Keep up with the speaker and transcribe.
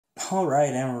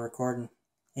Alright, and we're recording.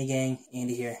 Hey gang,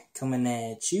 Andy here, coming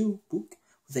at you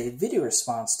with a video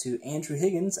response to Andrew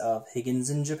Higgins of Higgins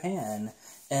in Japan.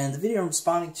 And the video I'm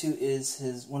responding to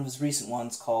is one of his recent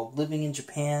ones called Living in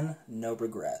Japan, No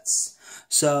Regrets.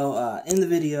 So, in the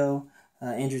video,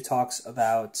 Andrew talks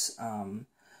about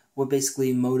what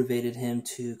basically motivated him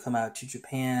to come out to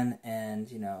Japan and,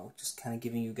 just kind of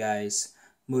giving you guys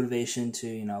motivation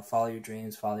to, follow your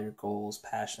dreams, follow your goals,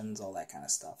 passions, all that kind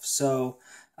of stuff. So,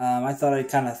 I thought I'd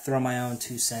kind of throw my own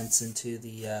 2 cents into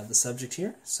the subject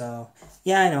here. So,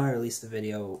 yeah, I know I released the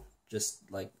video just,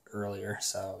 earlier,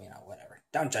 so, whatever.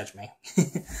 Don't judge me.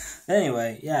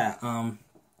 Anyway, yeah,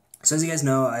 so as you guys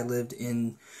know, I lived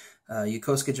in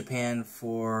Yokosuka, Japan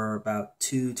for about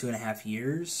 2.5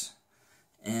 years,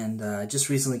 and I just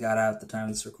recently got out at the time of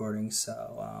this recording,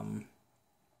 so,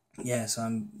 yeah, so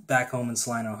I'm back home in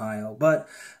Saline, Ohio, but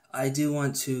I do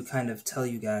want to kind of tell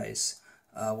you guys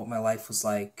what my life was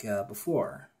like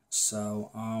before.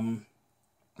 So,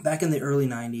 back in the early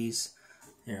 90s,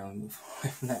 here, let me move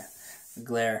away from that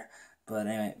glare, but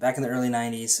anyway, back in the early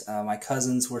 90s, my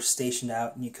cousins were stationed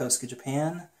out in Yokosuka,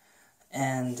 Japan,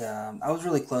 and I was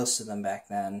really close to them back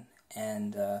then,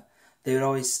 and they would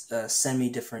always send me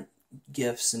different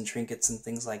gifts and trinkets and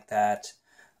things like that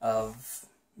of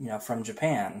from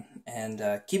Japan.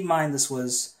 And keep in mind, this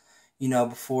was,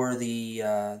 before the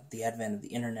advent of the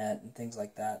internet and things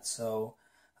like that. So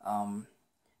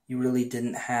you really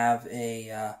didn't have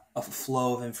a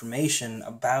flow of information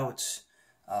about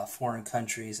foreign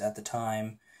countries at the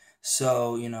time.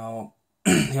 So,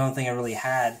 the only thing I really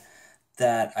had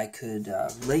that I could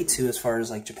relate to as far as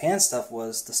Japan stuff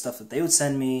was the stuff that they would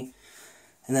send me.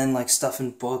 And then, stuff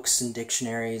in books and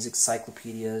dictionaries,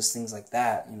 encyclopedias, things like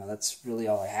that. That's really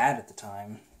all I had at the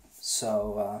time.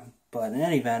 So, but in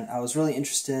any event, I was really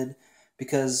interested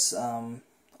because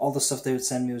all the stuff they would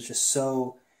send me was just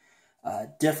so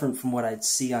different from what I'd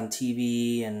see on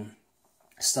TV and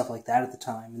stuff like that at the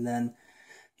time. And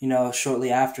then,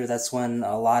 shortly after, that's when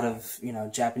a lot of,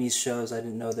 Japanese shows, I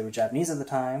didn't know they were Japanese at the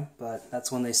time, but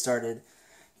that's when they started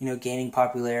gaining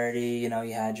popularity. You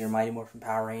had your Mighty Morphin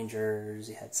Power Rangers,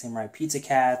 you had Samurai Pizza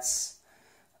Cats,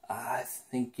 I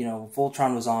think,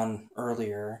 Voltron was on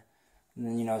earlier,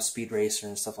 and then, Speed Racer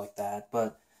and stuff like that.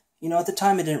 But, at the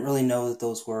time I didn't really know that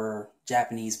those were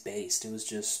Japanese-based. It was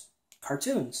just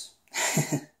cartoons.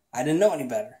 I didn't know any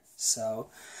better. So,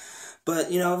 but,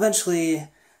 eventually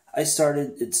it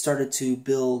started to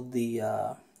build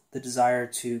the desire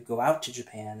to go out to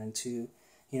Japan and to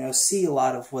see a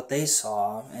lot of what they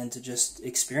saw and to just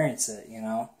experience it,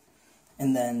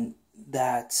 And then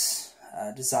that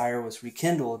desire was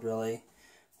rekindled, really,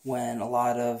 when a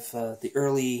lot of the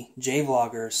early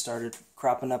J-vloggers started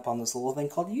cropping up on this little thing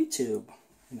called YouTube,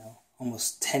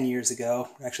 almost 10 years ago,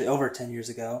 actually over 10 years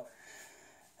ago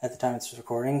at the time it's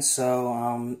recording.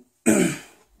 So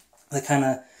that kind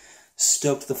of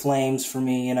stoked the flames for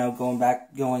me,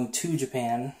 going to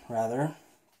Japan, rather.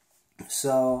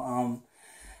 So,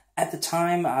 at the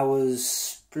time, I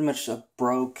was pretty much a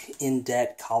broke,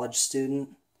 in-debt college student,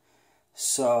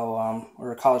 so,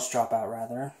 or a college dropout,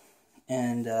 rather,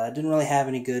 and I didn't really have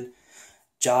any good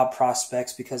job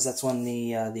prospects because that's when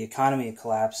the economy had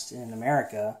collapsed in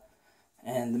America,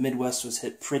 and the Midwest was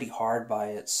hit pretty hard by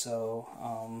it,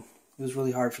 so it was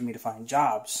really hard for me to find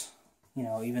jobs.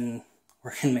 Even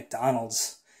working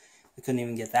McDonald's, I couldn't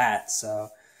even get that, so,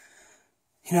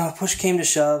 push came to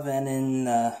shove, and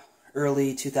in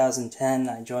early 2010,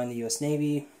 I joined the U.S.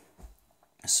 Navy,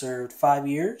 served 5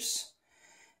 years,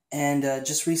 and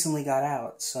just recently got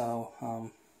out.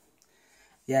 So,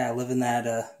 yeah, living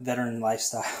that veteran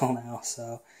lifestyle now.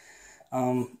 So,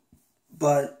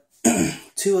 but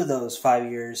 2 of those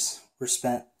 5 years were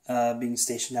spent being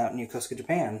stationed out in Yokosuka,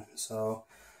 Japan. So,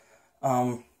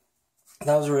 that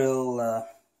was a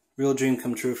real dream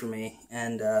come true for me,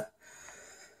 and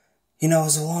it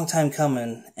was a long time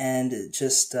coming, and it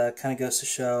just kind of goes to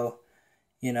show,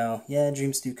 yeah,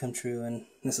 dreams do come true, and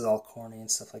this is all corny and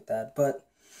stuff like that, but,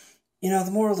 the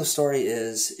moral of the story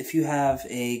is, if you have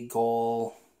a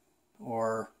goal,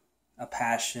 or a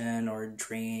passion, or a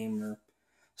dream, or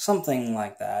something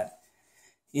like that,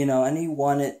 and you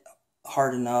want it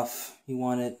hard enough, you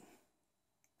want it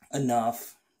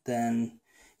enough, then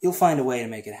you'll find a way to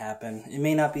make it happen. It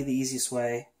may not be the easiest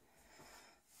way,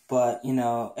 but,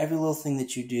 every little thing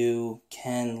that you do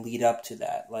can lead up to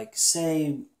that. Like,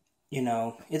 say,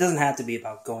 it doesn't have to be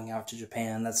about going out to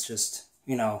Japan. That's just,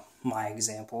 my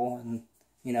example and,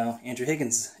 Andrew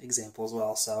Higgins' example as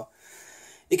well. So,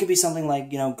 it could be something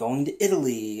like, going to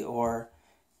Italy or,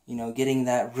 getting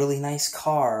that really nice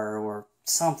car or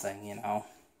something,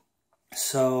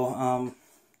 So,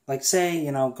 Like, say,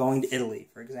 you know, going to Italy,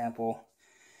 for example,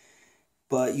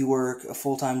 but you work a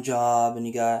full-time job and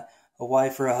you got a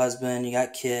wife or a husband, you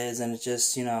got kids, and it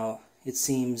just, you know, it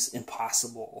seems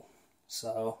impossible.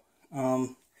 So,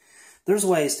 there's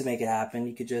ways to make it happen.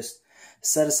 You could just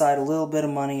set aside a little bit of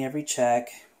money every check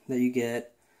that you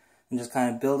get and just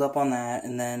kind of build up on that,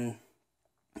 and then,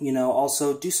 you know,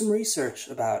 also do some research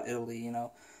about Italy, you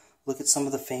know, look at some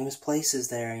of the famous places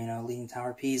there, you know, Leaning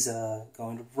Tower of Pisa,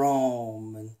 going to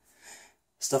Rome, and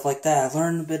stuff like that.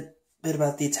 Learn a bit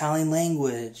about the Italian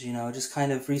language, you know, just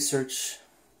kind of research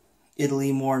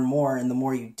Italy more and more, and the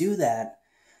more you do that,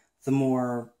 the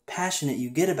more passionate you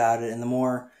get about it, and the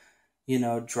more, you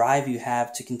know, drive you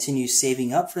have to continue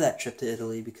saving up for that trip to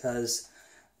Italy, because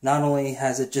not only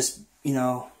has it just, you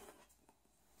know,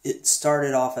 it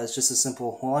started off as just a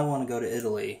simple, well, I want to go to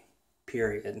Italy,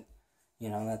 period. You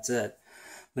know, that's it.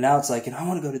 But now it's like, you know, I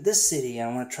want to go to this city, and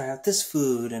I want to try out this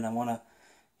food, and I want to,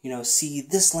 you know, see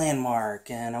this landmark,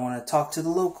 and I want to talk to the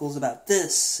locals about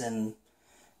this, and,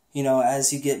 you know,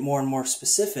 as you get more and more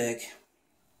specific,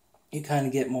 you kind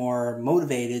of get more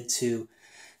motivated to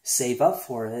save up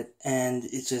for it, and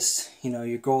it just, you know,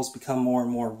 your goals become more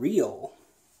and more real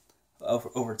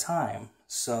over time.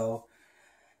 So,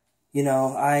 you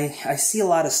know, I see a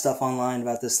lot of stuff online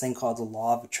about this thing called the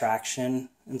law of attraction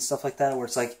and stuff like that, where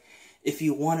it's like, if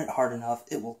you want it hard enough,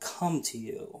 it will come to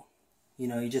you. You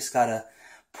know, you just gotta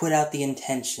put out the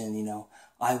intention, you know,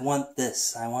 I want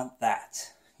this, I want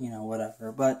that, you know,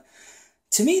 whatever. But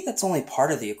to me, that's only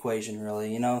part of the equation,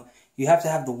 really. You know, you have to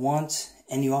have the want,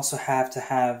 and you also have to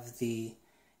have the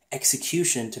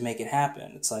execution to make it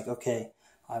happen. It's like, okay,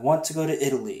 I want to go to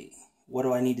Italy. What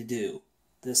do I need to do?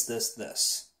 This, this,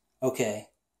 this. Okay,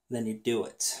 then you do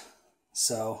it.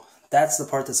 So that's the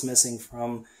part that's missing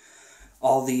from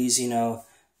all these, you know,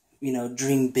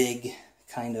 dream big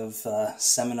kind of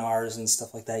seminars and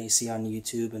stuff like that you see on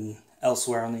YouTube and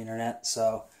elsewhere on the internet.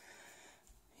 So,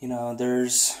 you know,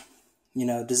 there's, you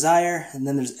know, desire, and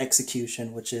then there's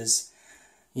execution, which is,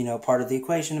 you know, part of the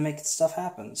equation to make stuff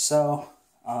happen. So,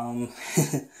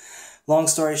 long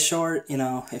story short, you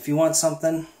know, if you want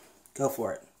something, go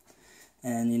for it.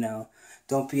 And, you know,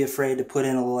 don't be afraid to put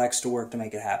in a little extra work to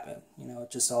make it happen. You know,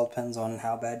 it just all depends on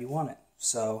how bad you want it.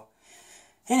 So,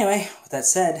 anyway, with that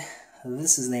said,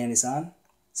 this is TheAndySan.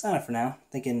 Sign up for now.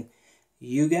 Thanking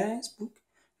you guys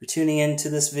for tuning into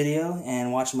this video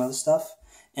and watching some other stuff.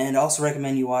 And also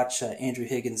recommend you watch Andrew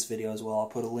Higgins' video as well. I'll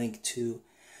put a link to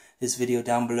his video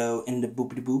down below in the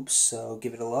boopity boops, so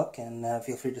give it a look, and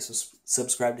feel free to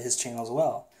subscribe to his channel as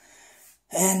well.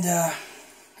 And I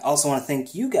also want to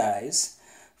thank you guys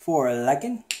for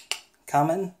liking,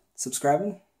 commenting,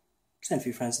 subscribing, send a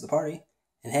few friends to the party.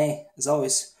 And hey, as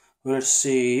always, we'll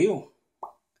see you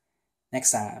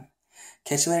next time.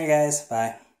 Catch you later, guys.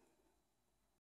 Bye.